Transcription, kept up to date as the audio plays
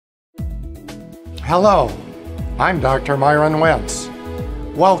Hello, I'm Dr. Myron Wentz.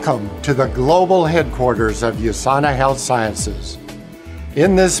 Welcome to the global headquarters of USANA Health Sciences.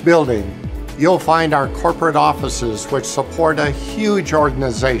 In this building, you'll find our corporate offices, which support a huge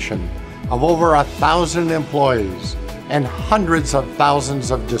organization of over 1,000 employees and hundreds of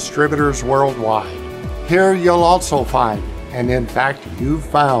thousands of distributors worldwide. Here you'll also find, and in fact you've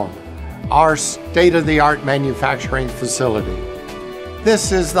found, our state-of-the-art manufacturing facility.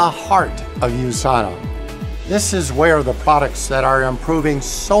 This is the heart of USANA. This is where the products that are improving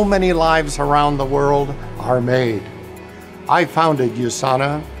so many lives around the world are made. I founded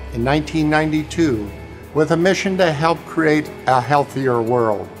USANA in 1992 with a mission to help create a healthier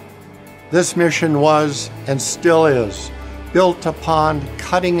world. This mission was, and still is, built upon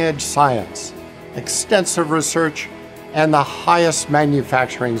cutting-edge science, extensive research, and the highest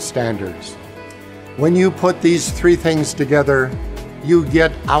manufacturing standards. When you put these three things together, you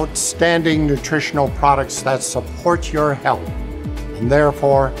get outstanding nutritional products that support your health and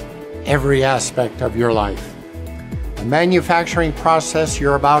therefore every aspect of your life. The manufacturing process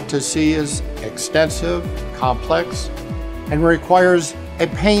you're about to see is extensive, complex, and requires a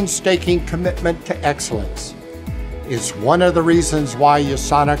painstaking commitment to excellence. It's one of the reasons why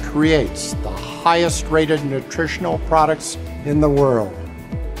USANA creates the highest rated nutritional products in the world.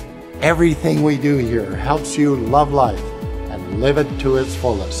 Everything we do here helps you love life and live it to its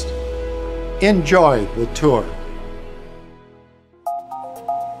fullest. Enjoy the tour.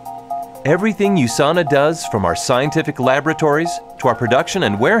 Everything USANA does, from our scientific laboratories to our production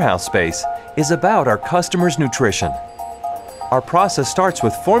and warehouse space, is about our customers' nutrition. Our process starts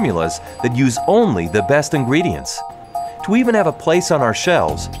with formulas that use only the best ingredients. To even have a place on our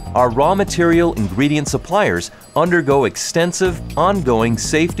shelves, our raw material ingredient suppliers undergo extensive, ongoing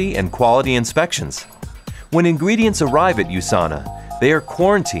safety and quality inspections. When ingredients arrive at USANA, they are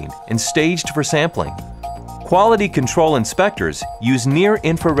quarantined and staged for sampling. Quality control inspectors use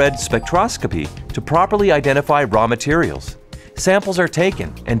near-infrared spectroscopy to properly identify raw materials. Samples are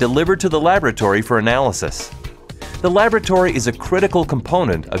taken and delivered to the laboratory for analysis. The laboratory is a critical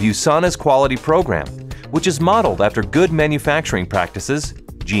component of USANA's quality program, which is modeled after good manufacturing practices,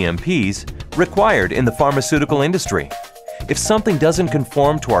 GMPs, required in the pharmaceutical industry. If something doesn't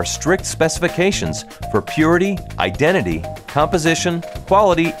conform to our strict specifications for purity, identity, composition,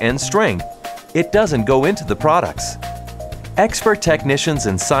 quality, and strength, it doesn't go into the products. Expert technicians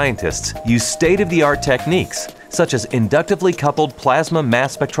and scientists use state-of-the-art techniques such as inductively coupled plasma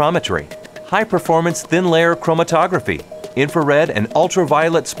mass spectrometry, high-performance thin-layer chromatography, infrared and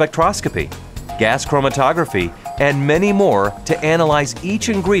ultraviolet spectroscopy, gas chromatography, and many more to analyze each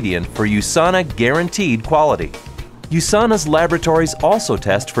ingredient for USANA guaranteed quality. USANA's laboratories also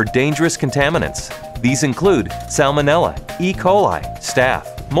test for dangerous contaminants. These include Salmonella, E. coli,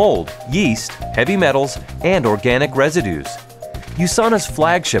 staph, mold, yeast, heavy metals, and organic residues. USANA's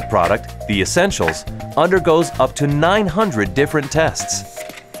flagship product, the Essentials, undergoes up to 900 different tests.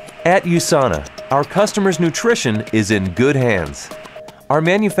 At USANA, our customers' nutrition is in good hands. Our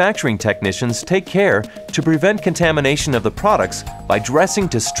manufacturing technicians take care to prevent contamination of the products by dressing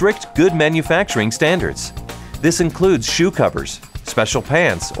to strict good manufacturing standards. This includes shoe covers, special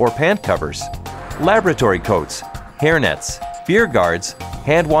pants or pant covers, laboratory coats, hairnets, beer guards,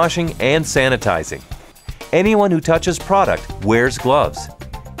 hand washing, and sanitizing. Anyone who touches product wears gloves.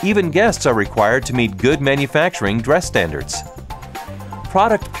 Even guests are required to meet good manufacturing dress standards.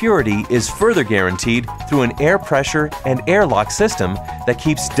 Product purity is further guaranteed through an air pressure and airlock system that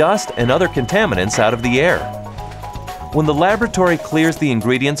keeps dust and other contaminants out of the air. When the laboratory clears the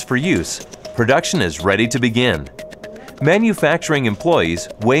ingredients for use, production is ready to begin. Manufacturing employees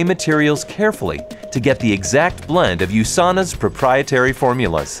weigh materials carefully to get the exact blend of USANA's proprietary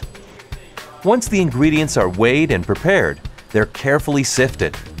formulas. Once the ingredients are weighed and prepared, they're carefully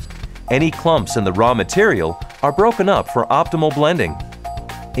sifted. Any clumps in the raw material are broken up for optimal blending.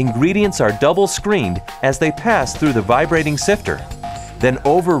 Ingredients are double screened as they pass through the vibrating sifter, then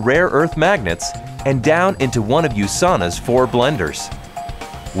over rare earth magnets and down into one of USANA's 4 blenders.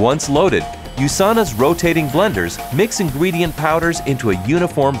 Once loaded, USANA's rotating blenders mix ingredient powders into a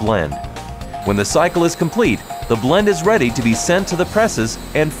uniform blend. When the cycle is complete, the blend is ready to be sent to the presses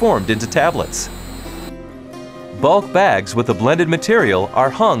and formed into tablets. Bulk bags with the blended material are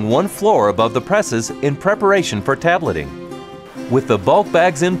hung 1 floor above the presses in preparation for tableting. With the bulk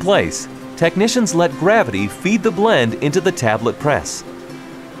bags in place, technicians let gravity feed the blend into the tablet press.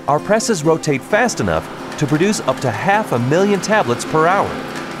 Our presses rotate fast enough to produce up to 500,000 tablets per hour.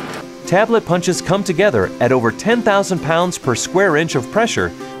 Tablet punches come together at over 10,000 pounds per square inch of pressure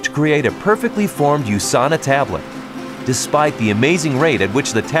to create a perfectly formed USANA tablet. Despite the amazing rate at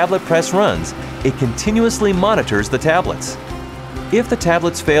which the tablet press runs, it continuously monitors the tablets. If the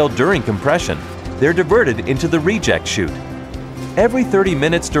tablets fail during compression, they're diverted into the reject chute. Every 30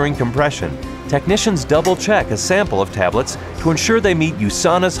 minutes during compression, technicians double-check a sample of tablets to ensure they meet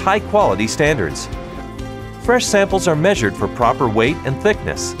USANA's high-quality standards. Fresh samples are measured for proper weight and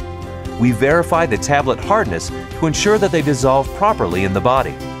thickness. We verify the tablet hardness to ensure that they dissolve properly in the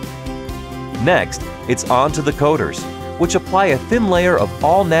body. Next, it's on to the coaters, which apply a thin layer of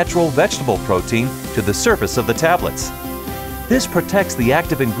all-natural vegetable protein to the surface of the tablets. This protects the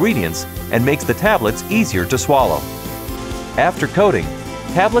active ingredients and makes the tablets easier to swallow. After coating,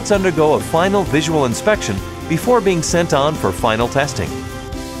 tablets undergo a final visual inspection before being sent on for final testing.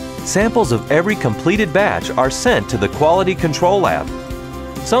 Samples of every completed batch are sent to the Quality Control Lab.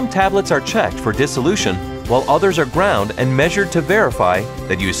 Some tablets are checked for dissolution, while others are ground and measured to verify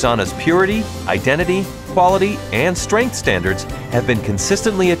that USANA's purity, identity, quality, and strength standards have been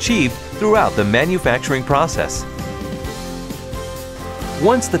consistently achieved throughout the manufacturing process.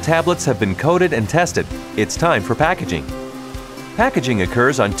 Once the tablets have been coated and tested, it's time for packaging. Packaging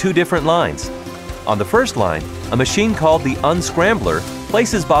occurs on two different lines. On the first line, a machine called the unscrambler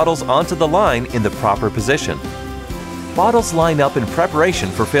places bottles onto the line in the proper position. Bottles line up in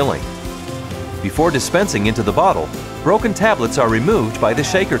preparation for filling. Before dispensing into the bottle, broken tablets are removed by the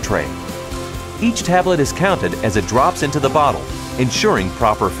shaker tray. Each tablet is counted as it drops into the bottle, ensuring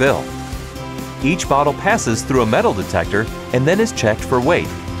proper fill. Each bottle passes through a metal detector and then is checked for weight.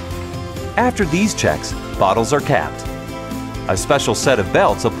 After these checks, bottles are capped. A special set of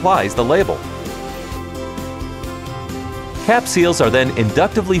belts applies the label. Cap seals are then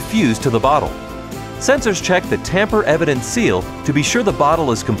inductively fused to the bottle. Sensors check the tamper-evident seal to be sure the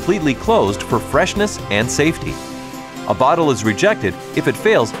bottle is completely closed for freshness and safety. A bottle is rejected if it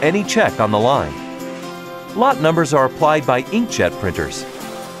fails any check on the line. Lot numbers are applied by inkjet printers.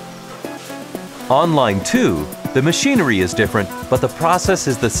 On line 2, the machinery is different, but the process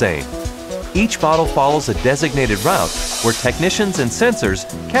is the same. Each bottle follows a designated route where technicians and sensors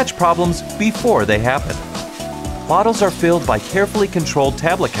catch problems before they happen. Bottles are filled by carefully controlled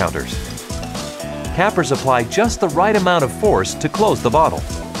tablet counters. Cappers apply just the right amount of force to close the bottle.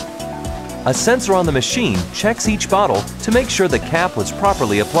 A sensor on the machine checks each bottle to make sure the cap was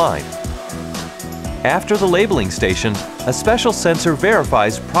properly applied. After the labeling station, a special sensor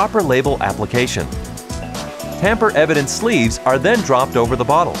verifies proper label application. Tamper-evident sleeves are then dropped over the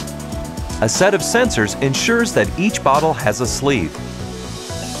bottle. A set of sensors ensures that each bottle has a sleeve.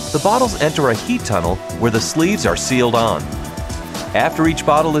 The bottles enter a heat tunnel where the sleeves are sealed on. After each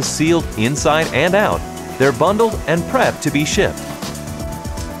bottle is sealed inside and out, they're bundled and prepped to be shipped.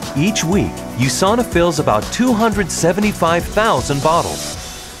 Each week, USANA fills about 275,000 bottles.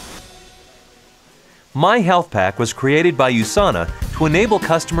 My Health Pack was created by USANA to enable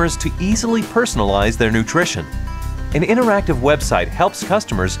customers to easily personalize their nutrition. An interactive website helps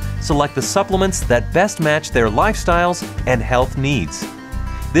customers select the supplements that best match their lifestyles and health needs.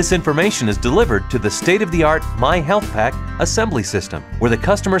 This information is delivered to the state-of-the-art My Health Pack assembly system, where the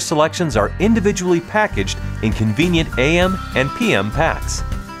customer selections are individually packaged in convenient AM and PM packs.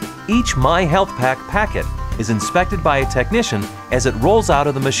 Each My Health Pack packet is inspected by a technician as it rolls out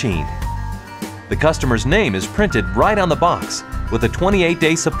of the machine. The customer's name is printed right on the box, with a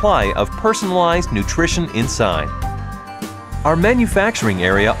 28-day supply of personalized nutrition inside. Our manufacturing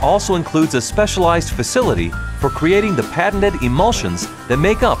area also includes a specialized facility for creating the patented emulsions that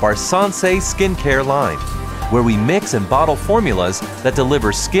make up our Sensei skincare line, where we mix and bottle formulas that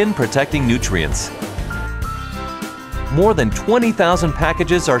deliver skin-protecting nutrients. More than 20,000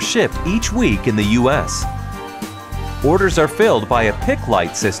 packages are shipped each week in the U.S. Orders are filled by a pick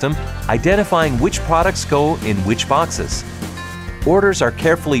light system identifying which products go in which boxes. Orders are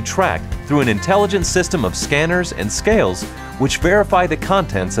carefully tracked through an intelligent system of scanners and scales which verify the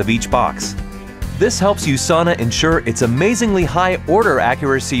contents of each box. This helps USANA ensure its amazingly high order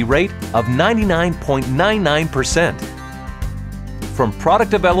accuracy rate of 99.99%. From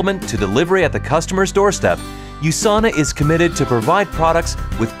product development to delivery at the customer's doorstep, USANA is committed to provide products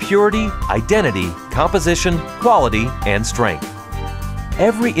with purity, identity, composition, quality, and strength.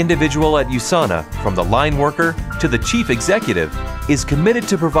 Every individual at USANA, from the line worker to the chief executive, is committed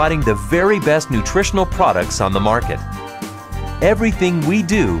to providing the very best nutritional products on the market. Everything we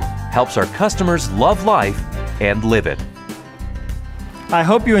do helps our customers love life and live it. I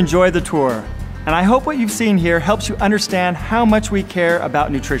hope you enjoyed the tour, and I hope what you've seen here helps you understand how much we care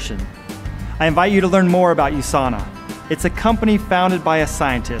about nutrition. I invite you to learn more about USANA. It's a company founded by a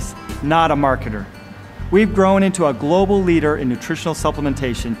scientist, not a marketer. We've grown into a global leader in nutritional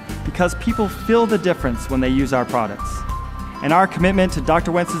supplementation because people feel the difference when they use our products. And our commitment to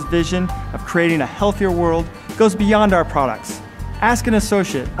Dr. Wentz's vision of creating a healthier world goes beyond our products. Ask an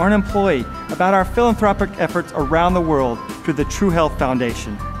associate or an employee about our philanthropic efforts around the world through the True Health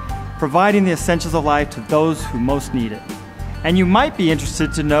Foundation, providing the essentials of life to those who most need it. And you might be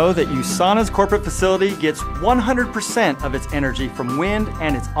interested to know that USANA's corporate facility gets 100% of its energy from wind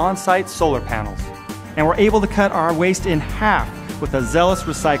and its on-site solar panels. And we're able to cut our waste in half with a zealous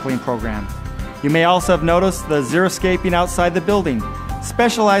recycling program. You may also have noticed the xeriscaping outside the building,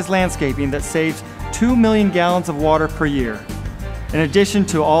 specialized landscaping that saves 2 million gallons of water per year. In addition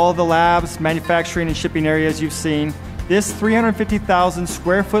to all the labs, manufacturing, and shipping areas you've seen, this 350,000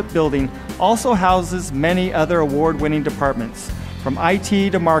 square foot building also houses many other award-winning departments, from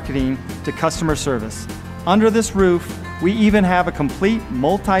IT to marketing to customer service. Under this roof, we even have a complete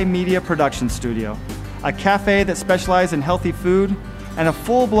multimedia production studio, a cafe that specializes in healthy food, and a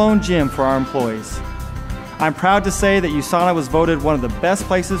full-blown gym for our employees. I'm proud to say that USANA was voted one of the best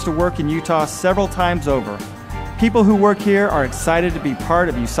places to work in Utah several times over. People who work here are excited to be part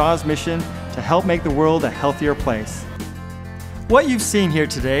of USANA's mission to help make the world a healthier place. What you've seen here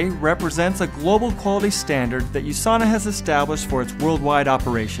today represents a global quality standard that USANA has established for its worldwide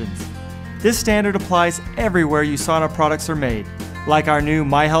operations. This standard applies everywhere USANA products are made, like our new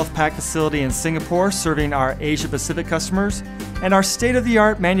MyHealthPak facility in Singapore serving our Asia-Pacific customers, and our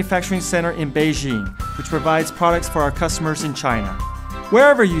state-of-the-art manufacturing center in Beijing, which provides products for our customers in China.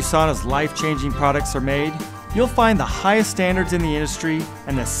 Wherever USANA's life-changing products are made, you'll find the highest standards in the industry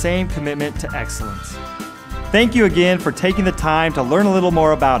and the same commitment to excellence. Thank you again for taking the time to learn a little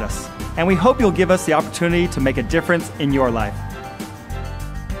more about us, and we hope you'll give us the opportunity to make a difference in your life.